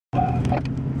I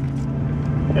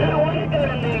want to go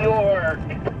to New York.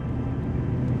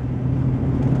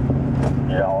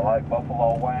 Y'all like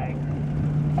buffalo wings?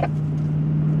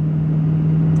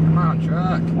 Come on,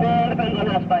 truck. Well, depends on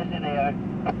how spicy they are.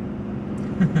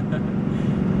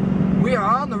 We are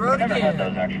on the road I've never had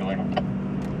again. those, actually.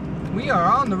 We are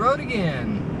on the road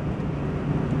again.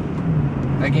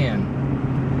 Again.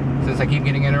 Since I keep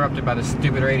getting interrupted by the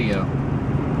stupid radio.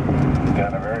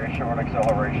 Got a very short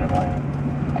acceleration lane.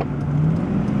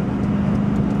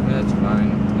 That's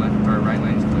fine. Left or right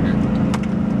lane's clear.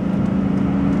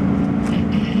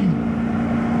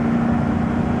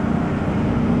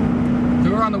 So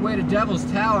we're on the way to Devil's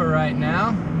Tower right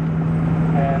now.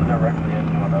 And directly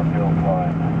into an uphill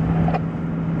climb.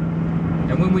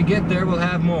 And when we get there, we'll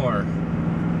have more.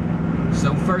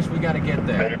 So first we gotta get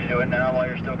there. Better to do it now while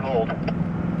you're still cold.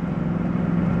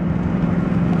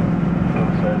 Who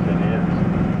says it is?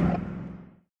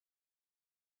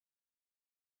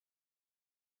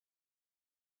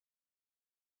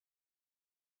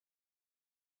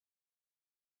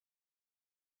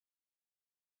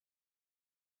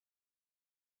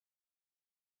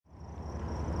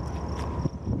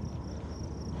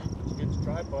 Get the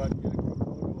tripod, get a quick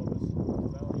photo of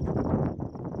us.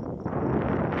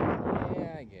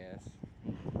 Yeah, I guess.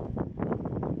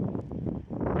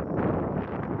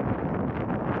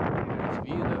 Nice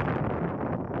view though.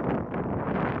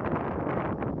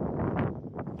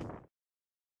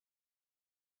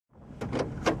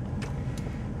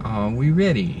 Are we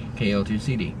ready,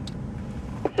 KL2CD?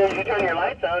 As soon as you turn your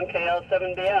lights on,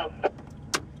 KL7BL.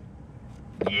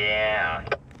 Yeah.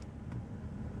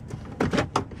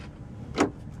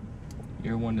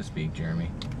 You're one to speak,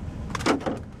 Jeremy.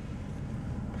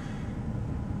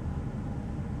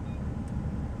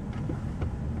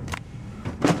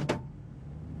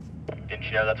 Didn't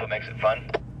you know that's what makes it fun?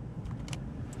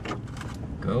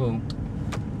 Go.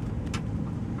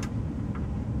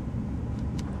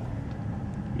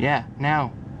 Yeah,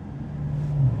 now.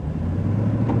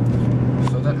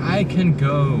 So that I can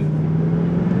go.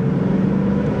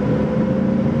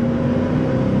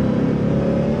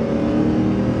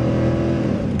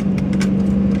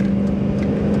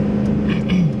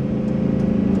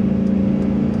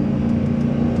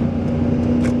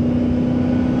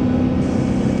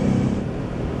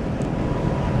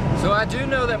 So I do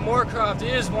know that Moorcroft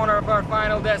is one of our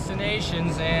final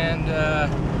destinations, and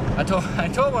I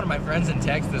told one of my friends in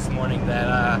text this morning that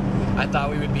I thought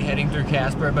we would be heading through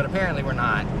Casper, but apparently we're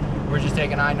not. We're just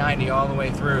taking I-90 all the way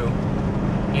through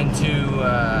into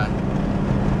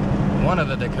one of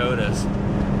the Dakotas.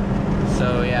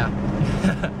 So yeah,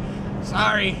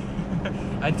 sorry.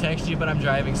 I'd text you, but I'm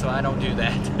driving, so I don't do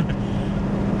that.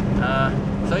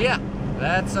 So yeah,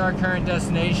 that's our current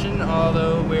destination,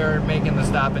 although we're making the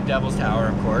stop at Devil's Tower,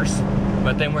 of course.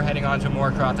 But then we're heading on to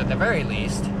Moorcroft at the very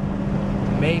least.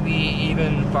 Maybe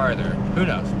even farther. Who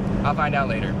knows? I'll find out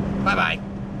later. Bye-bye.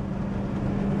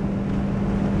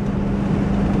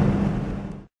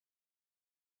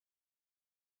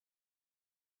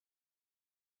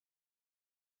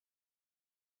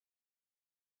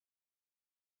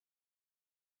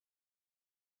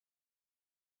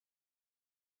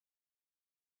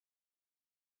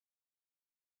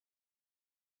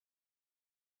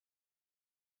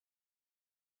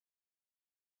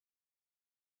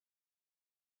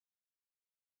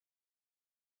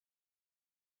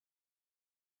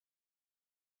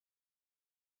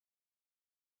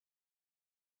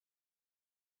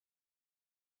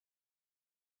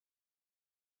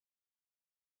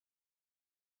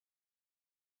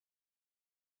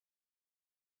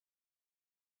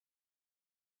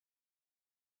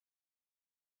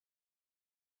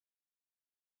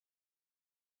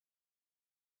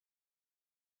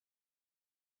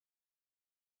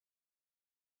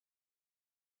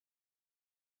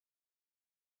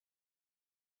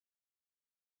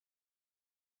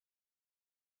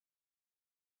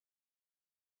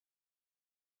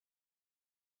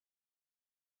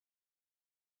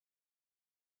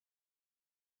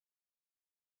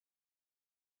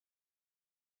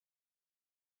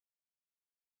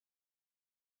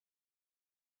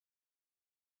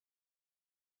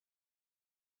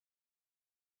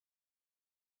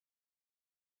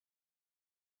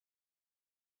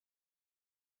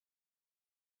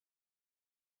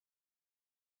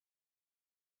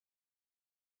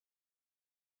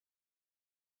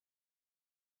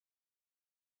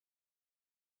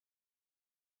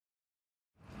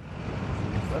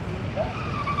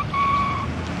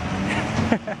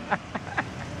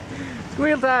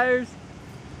 Squeal tires.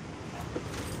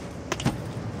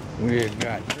 We've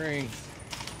got drinks.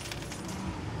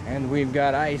 And we've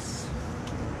got ice.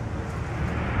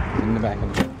 In the back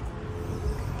of the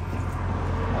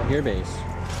of your base.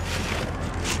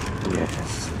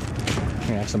 Yes.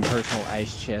 We have some personal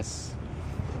ice chests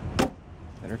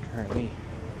that are currently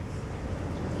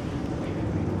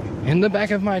in the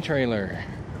back of my trailer.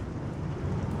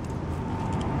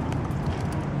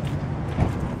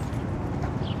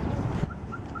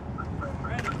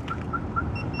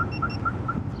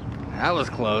 That was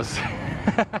close.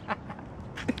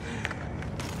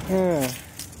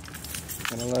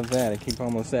 Gotta love that. I keep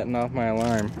almost setting off my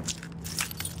alarm.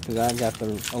 Because I've got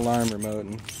the alarm remote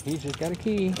and he's just got a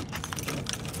key.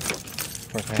 Of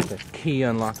course I have to key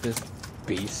unlock this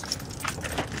beast.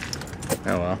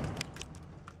 Oh well.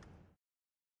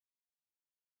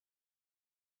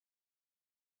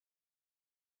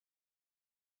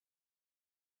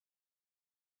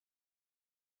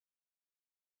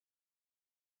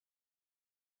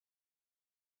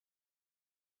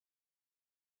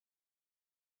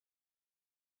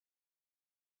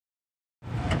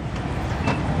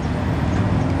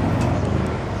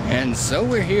 And so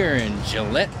we're here in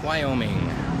Gillette, Wyoming,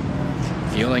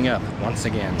 fueling up once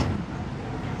again.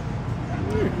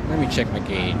 Let me check my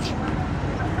gauge.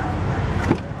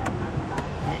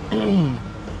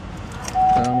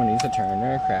 Someone needs to turn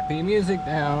their crappy music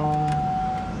down.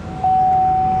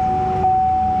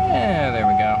 Yeah, there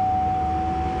we go.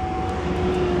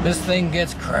 This thing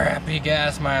gets crappy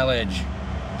gas mileage,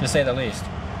 to say the least.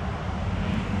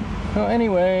 So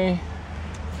anyway,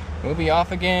 we'll be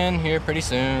off again here pretty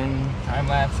soon. Time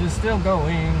lapse is still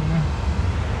going.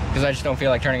 Because I just don't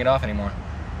feel like turning it off anymore.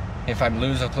 If I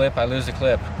lose a clip, I lose a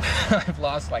clip. I've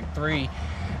lost like 3.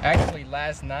 Actually,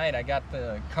 last night I got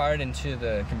the card into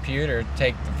the computer,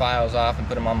 take the files off and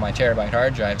put them on my terabyte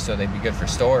hard drive so they'd be good for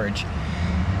storage.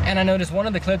 And I noticed one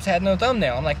of the clips had no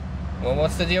thumbnail. I'm like, well,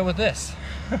 what's the deal with this?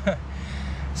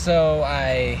 So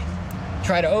I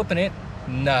try to open it.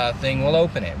 Nothing will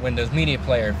open it. Windows Media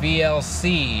Player,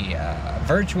 VLC,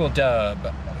 Virtual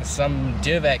Dub, some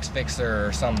DivX Fixer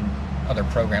or some other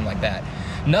program like that.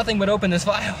 Nothing would open this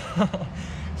file.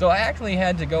 So I actually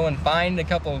had to go and find a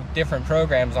couple different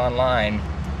programs online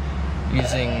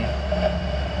using...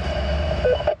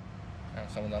 Oh,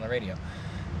 someone's on the radio.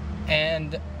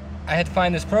 And I had to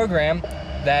find this program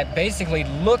that basically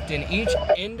looked in each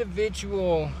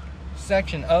individual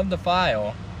section of the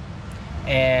file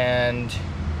and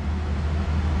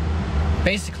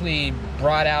basically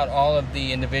brought out all of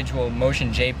the individual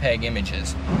motion JPEG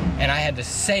images. And I had to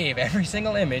save every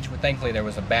single image, but thankfully there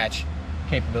was a batch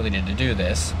capability to do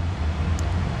this,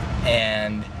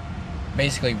 and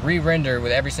basically re-render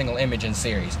with every single image in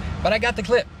series. But I got the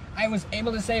clip. I was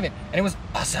able to save it, and it was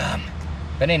awesome.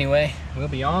 But anyway, we'll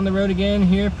be on the road again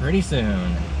here pretty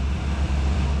soon.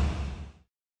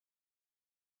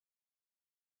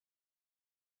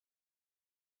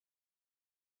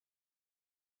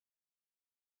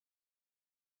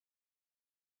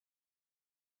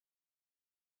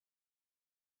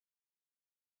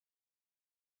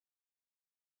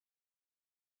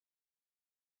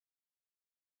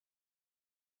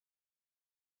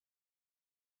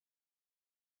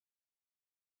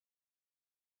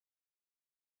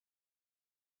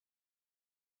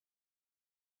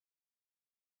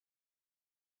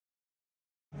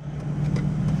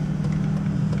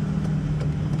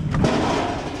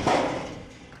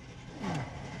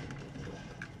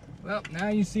 Well, now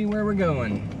you see where we're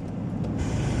going.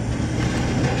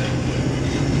 I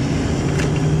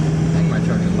think my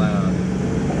truck is loud.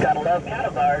 Gotta love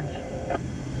cattle guards.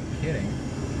 Kidding.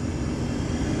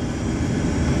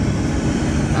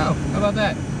 Oh, how about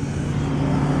that?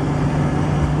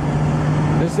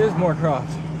 This is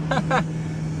Moorcroft.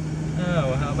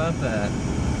 Oh, how about that?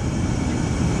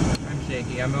 I'm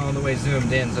shaky. I'm all the way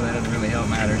zoomed in, so that doesn't really help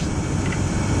matters.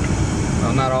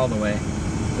 Well, not all the way.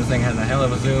 This thing has a hell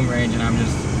of a zoom range, and I'm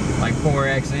just like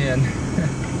 4x in.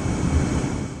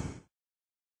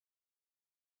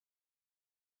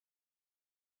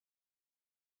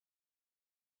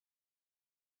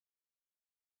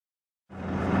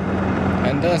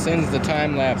 And thus ends the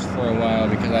time lapse for a while,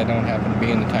 because I don't happen to be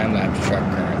in the time lapse truck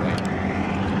currently.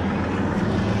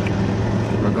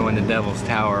 We're going to Devil's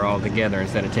Tower all together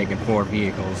instead of taking 4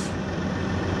 vehicles.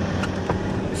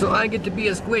 So I get to be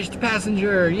a squished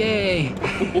passenger, yay!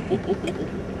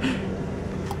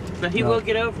 But he will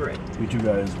get over it. You two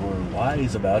guys were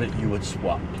wise about it. You would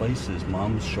swap places.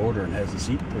 Mom's shorter and has the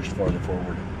seat pushed farther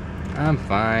forward. I'm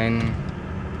fine.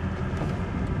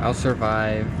 I'll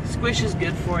survive. Squish is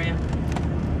good for you.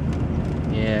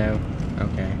 Yeah,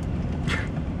 okay.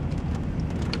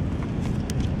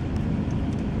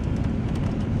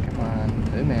 Come on,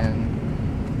 zoom in.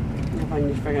 If I can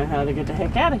just figure out how to get the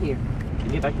heck out of here.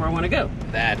 get back where I want to go.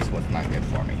 That's what's not good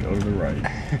for me. Go to the right.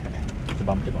 It's a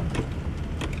bump to bump.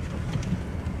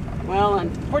 Well,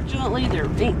 unfortunately, there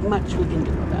ain't much we can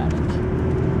do about it.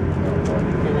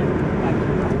 And then back to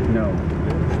the right. No.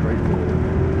 Straight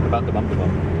forward. What about the bump to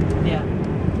bump? Yeah.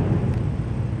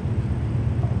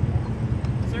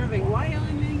 Serving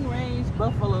Wyoming raised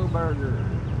buffalo burgers.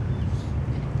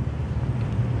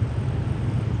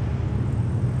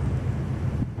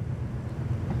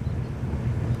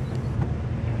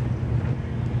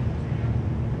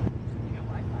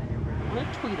 I'm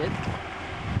gonna tweet it.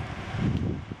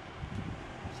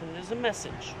 Send us a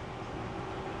message.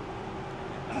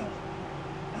 To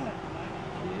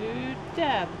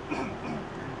Deb. That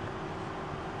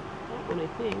one, I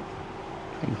think.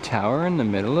 A tower in the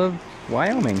middle of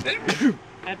Wyoming.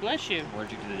 God bless you.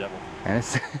 Allergic to the devil.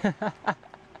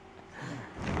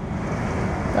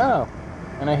 Oh,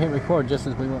 and I hit record just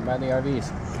as we went by the RVs.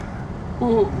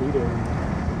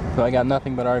 So I got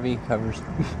nothing but RV covers.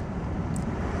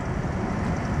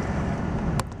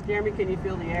 Jeremy, can you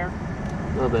feel the air?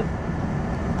 A little bit.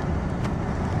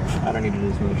 I don't need to do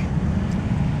this much.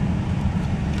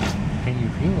 Can you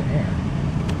feel the air?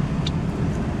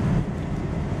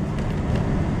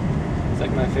 It's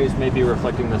like my face may be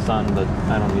reflecting the sun, but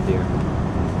I don't need the air.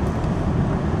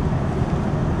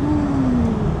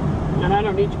 And I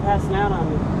don't need you passing out on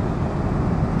me.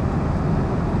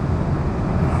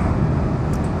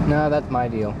 No, that's my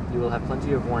deal. You will have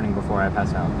plenty of warning before I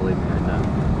pass out, believe me right now.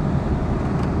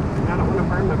 I don't want to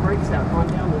burn my brakes out going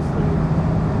down this thing.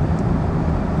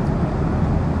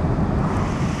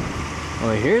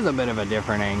 Well, here's a bit of a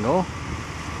different angle.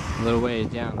 A little ways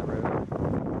down the road.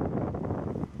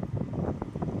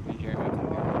 Hey, Jeremy,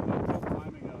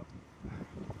 Climbing up.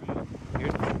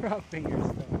 here's the rough finger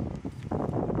stuff.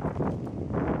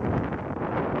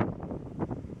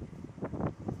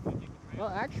 Well,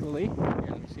 actually, here,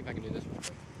 let me see if I can do this one.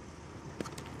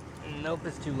 Nope,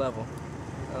 it's too level.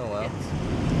 Oh well.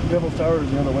 Devil's Tower is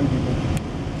the other way, people.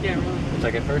 Yeah, really.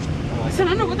 Take it first. So I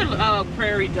don't know what they're. Oh,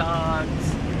 prairie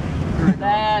dogs.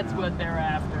 That's what they're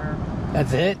after.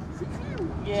 That's it?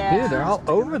 Yeah. Dude, they're all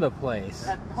over the place.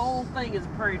 That whole thing is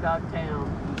prairie dog town.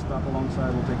 Just stop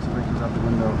alongside, we'll take some pictures out the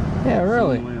window. Yeah,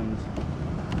 really. Some limbs.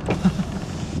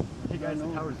 Hey guys,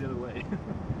 the tower's the other way.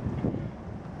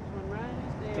 One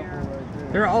right there. Right there.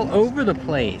 They're all over the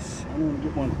place. I'm gonna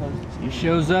get one close. He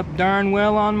shows up darn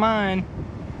well on mine.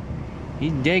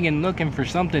 He's digging, looking for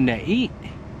something to eat.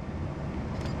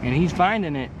 And he's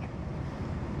finding it.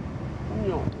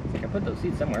 No. I think I put those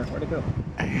seeds somewhere. Where'd it go?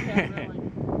 Yeah, really.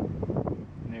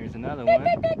 There's another one. Are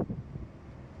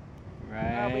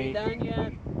we Right done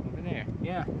yet? over there.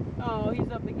 Yeah. Oh, he's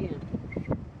up again.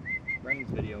 Brennan's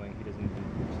videoing. He doesn't even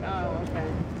Oh, okay.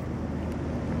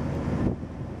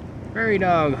 Prairie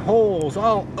dog holes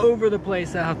all over the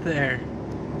place out there.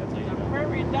 The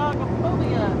prairie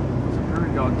dogophobia. It's a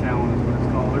prairie dog town is what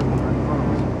it's called. There's one right in front of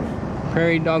us.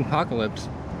 Prairie dog apocalypse.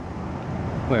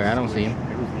 Where? I don't see him.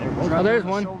 Oh, there's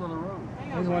one. Shoulder of the road.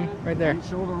 There's one right there.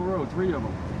 Shoulder of the road, 3 of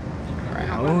them.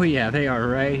 Oh yeah, they are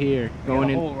right here. Going Going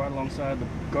a in. hole right alongside the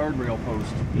guardrail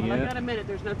post. Well, I Yeah. gotta admit it,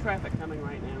 there's no traffic coming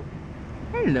right now.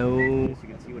 Hello. So you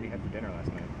can see what he had for dinner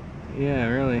last night. Yeah,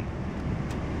 really.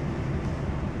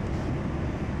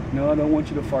 No, I don't want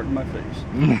you to fart in my face.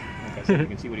 Like I said, you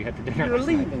can see what he had for dinner You're last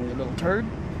night. leaving, you little turd.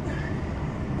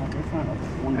 Okay, fine. I'll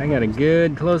put one I got a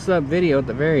good close-up video at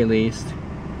the very least.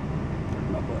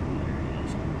 my button. There it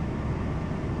is.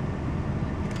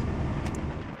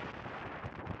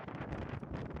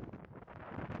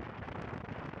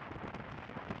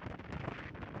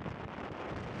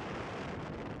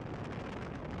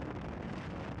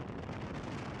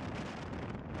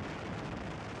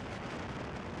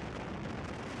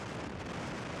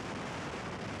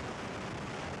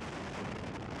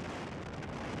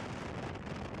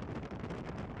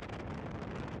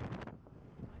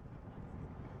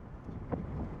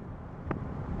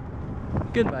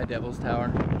 Goodbye, Devil's Tower.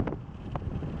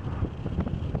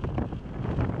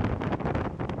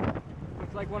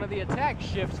 Looks like one of the attack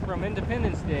ships from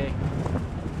Independence Day.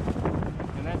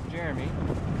 And that's Jeremy.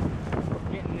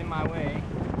 Getting in my way.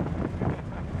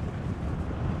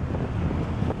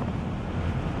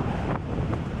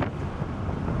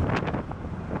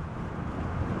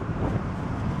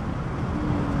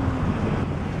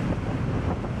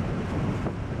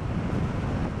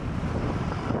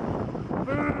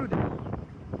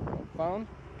 Phone?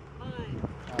 Fine.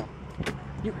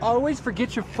 You always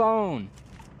forget your phone.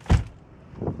 I'm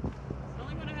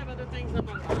only gonna have other things up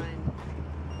on mine.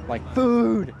 Like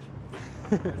food.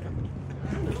 I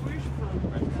don't know, where's your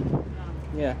phone?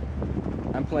 Yeah.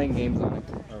 I'm playing games on it.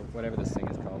 Or whatever this thing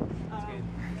is called.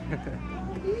 Oh.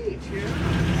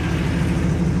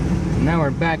 Now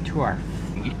we're back to our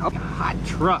hot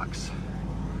trucks.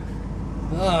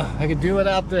 Ugh, I could do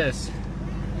without this.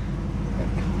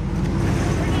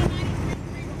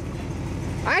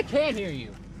 I can't hear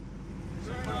you.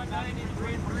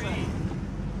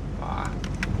 Ah.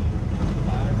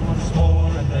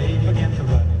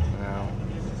 No,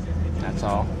 that's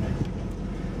all.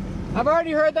 I've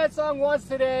already heard that song once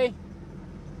today.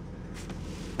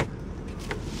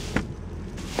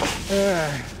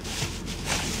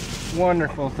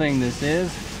 Wonderful thing this is.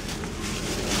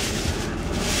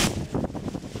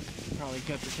 Probably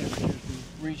kept the temperature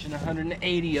from reaching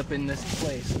 180 up in this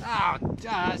place. Oh,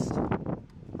 dust!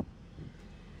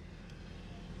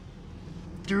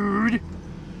 Dude!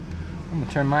 I'm gonna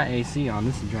turn my AC on.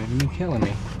 This is driving me, killing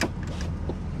me.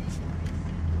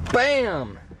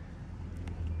 Bam!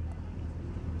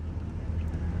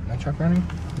 Is that truck running?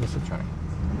 Yes, it's running.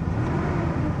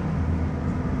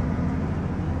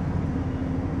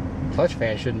 Clutch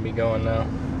fan shouldn't be going though.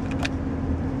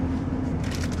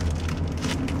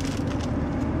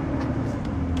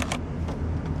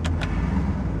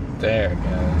 There it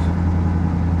goes.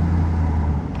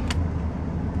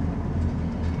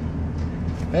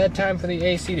 Bad time for the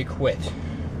AC to quit.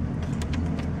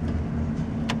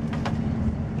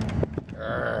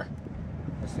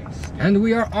 And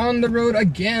we are on the road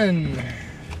again.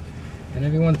 And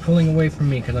everyone's pulling away from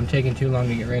me because I'm taking too long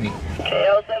to get ready.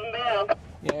 KL7BL.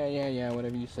 Yeah,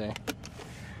 whatever you say.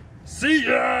 See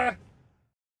ya!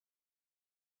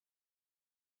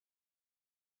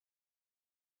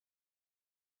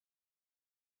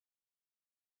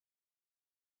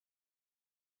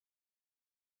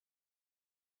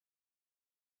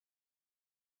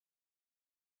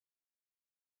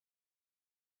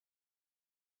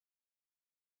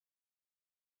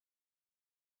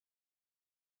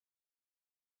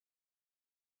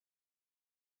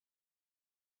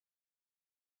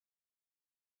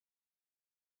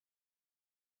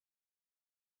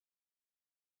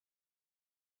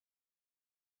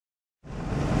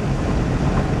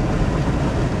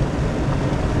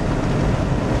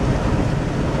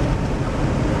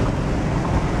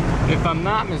 If I'm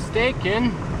not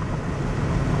mistaken,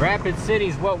 Rapid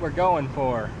City's what we're going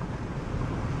for.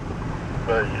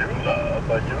 Bayula.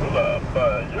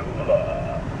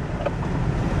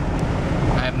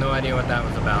 I have no idea what that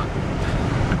was about.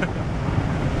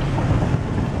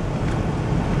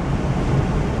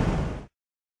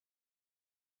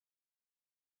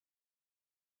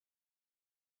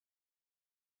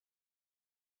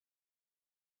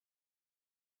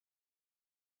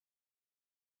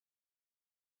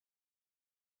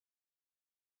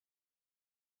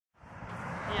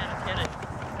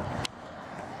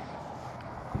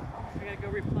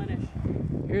 Replenish.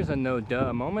 Here's a no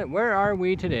duh moment. Where are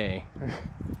we today? Well,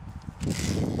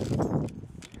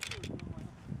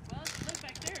 look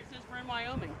back there. It says we're in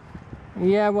Wyoming.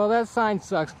 Yeah, well, that sign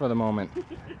sucks for the moment.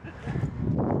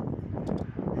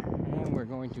 And we're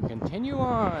going to continue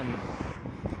on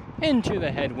into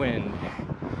the headwind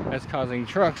that's causing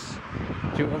trucks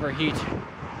to overheat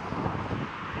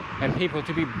and people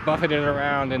to be buffeted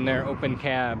around in their open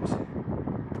cabs.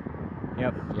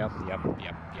 Yep.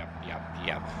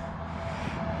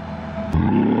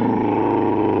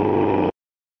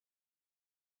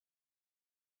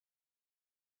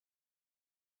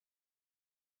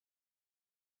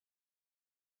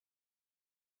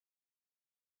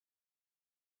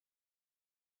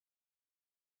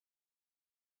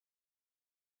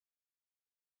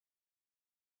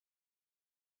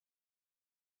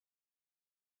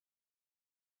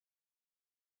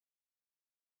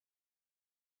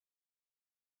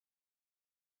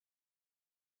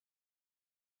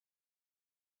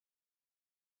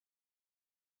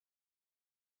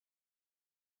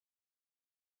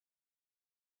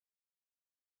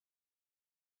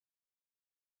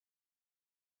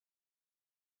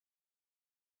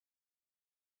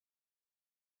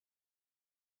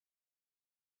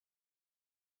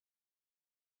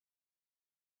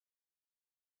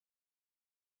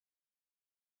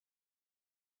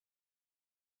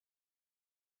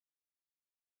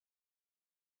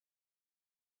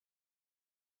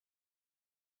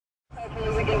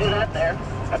 Hopefully we can do that there.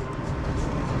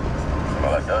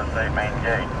 Well, it does say main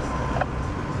gate.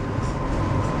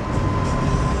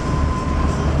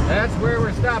 That's where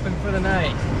we're stopping for the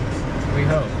night. We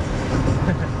hope.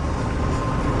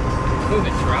 Move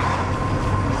it, truck.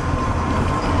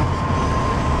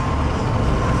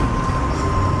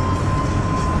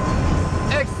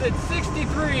 Exit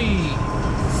 63,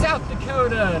 South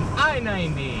Dakota, and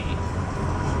I-90.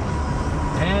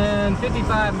 And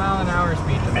 55 mile an hour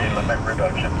speed Speed limit. limit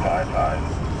reduction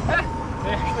 55.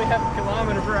 They actually have a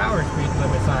km/h speed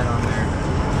limit sign on there.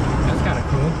 That's kind of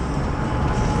cool.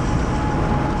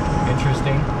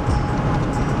 Interesting.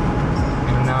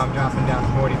 And now I'm dropping down to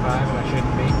 45 and I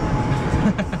shouldn't be.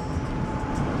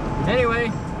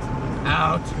 Anyway,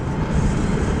 out.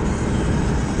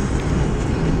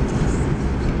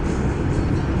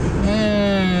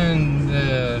 And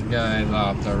this guy's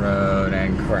off the road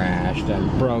and crashed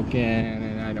and broken,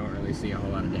 and I don't really see a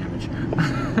whole lot of damage.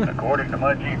 According to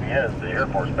my GPS, the Air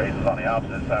Force Base is on the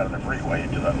opposite side of the freeway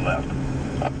to the left.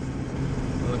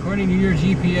 Well, according to your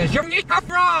GPS, you're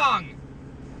wrong!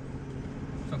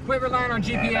 So quit relying on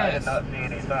GPS. And I did not see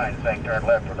any signs saying turn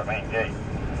left for the main gate.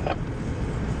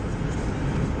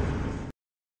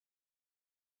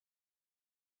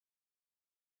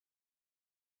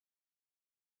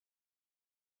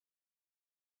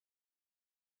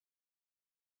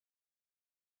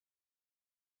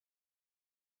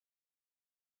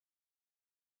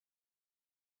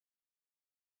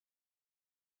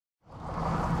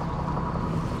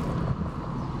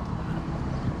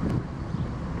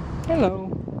 Hello.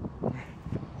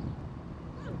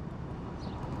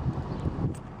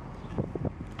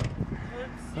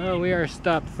 Well, we are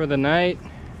stopped for the night.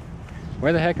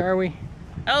 Where the heck are we?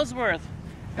 Ellsworth.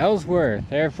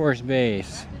 Ellsworth Air Force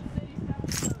Base.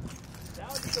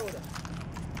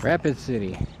 Rapid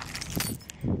City.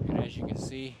 And as you can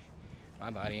see, my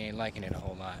body ain't liking it a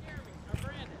whole lot.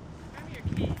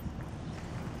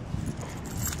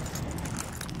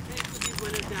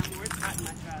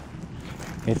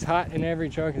 It's hot in every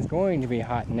truck. It's going to be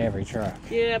hot in every truck.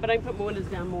 Yeah, but I put my windows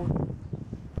down more.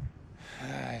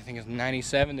 I think it's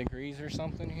 97 degrees or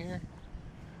something here.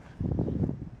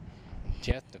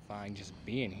 Death defying just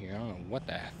being here. I don't know what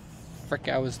the frick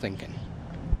I was thinking.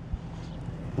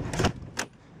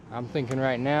 I'm thinking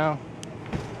right now,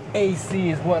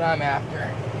 AC is what I'm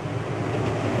after.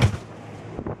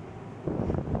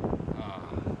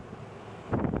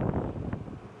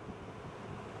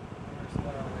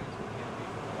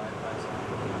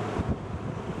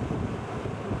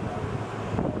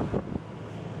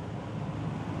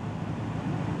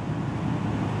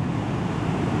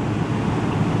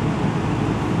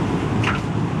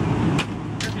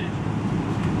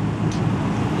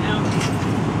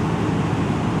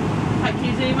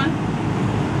 Anyone?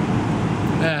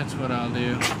 That's what I'll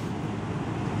do.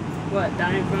 What,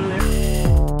 die in front of